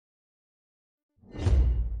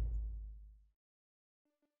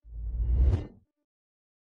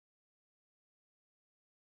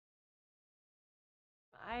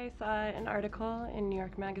I saw an article in New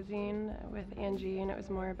York Magazine with Angy, and it was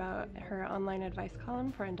more about her online advice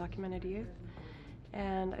column for undocumented youth.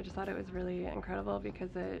 And I just thought it was really incredible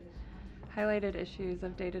because it highlighted issues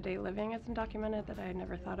of day-to-day living as undocumented that I had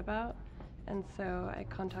never thought about. And so I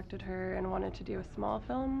contacted her and wanted to do a small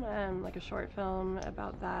film, like a short film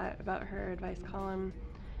about that, about her advice column.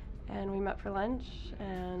 And we met for lunch,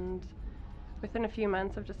 and within a few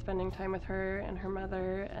months of just spending time with her and her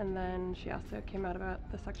mother, and then she also came out about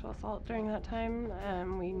the sexual assault during that time,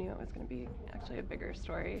 we knew it was going to be actually a bigger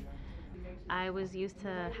story. I was used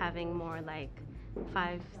to having more like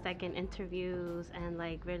 5-second interviews and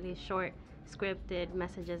like really short scripted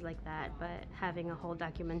messages like that, but having a whole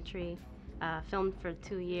documentary filmed for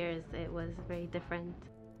 2 years, it was very different.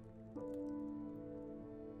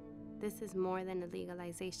 This is more than a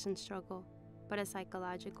legalization struggle, but a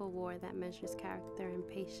psychological war that measures character and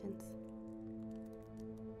patience.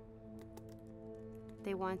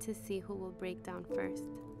 They want to see who will break down first.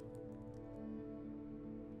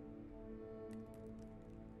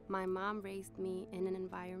 My mom raised me in an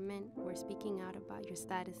environment where speaking out about your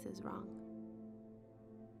status is wrong.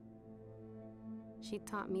 She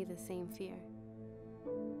taught me the same fear.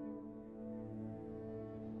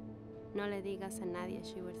 No le digas a nadie,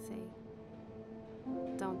 she would say.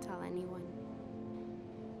 Don't tell anyone.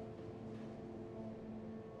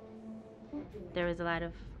 There was a lot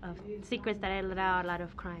of secrets that I let out, a lot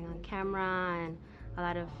of crying on camera, and a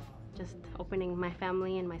lot of just opening my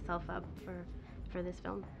family and myself up for this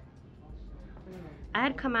film. I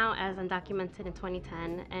had come out as undocumented in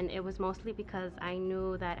 2010, and it was mostly because I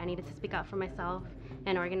knew that I needed to speak out for myself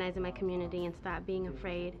and organize in my community and stop being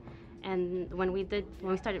afraid. And when we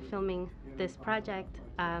started filming this project,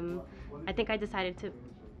 I think I decided to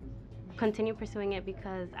continue pursuing it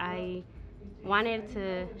because I wanted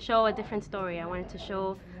to show a different story. I wanted to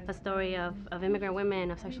show a story of immigrant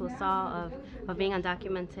women, of sexual assault, of being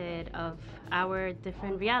undocumented, of our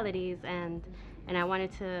different realities, and I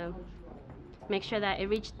wanted to make sure that it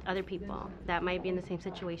reached other people that might be in the same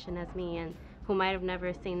situation as me and who might have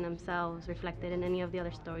never seen themselves reflected in any of the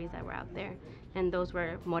other stories that were out there. And those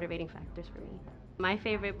were motivating factors for me. My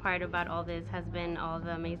favorite part about all this has been all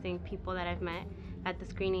the amazing people that I've met at the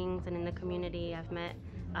screenings and in the community. I've met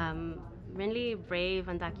really brave,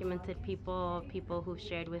 undocumented people who've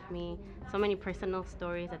shared with me so many personal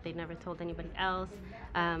stories that they've never told anybody else.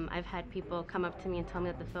 I've had people come up to me and tell me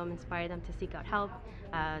that the film inspired them to seek out help,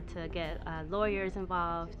 to get lawyers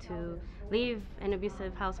involved, to leave an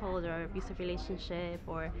abusive household or abusive relationship,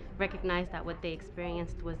 or recognize that what they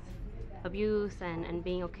experienced was abuse and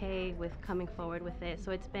being okay with coming forward with it.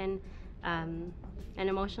 So it's been an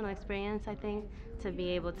emotional experience, I think, to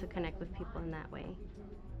be able to connect with people in that way.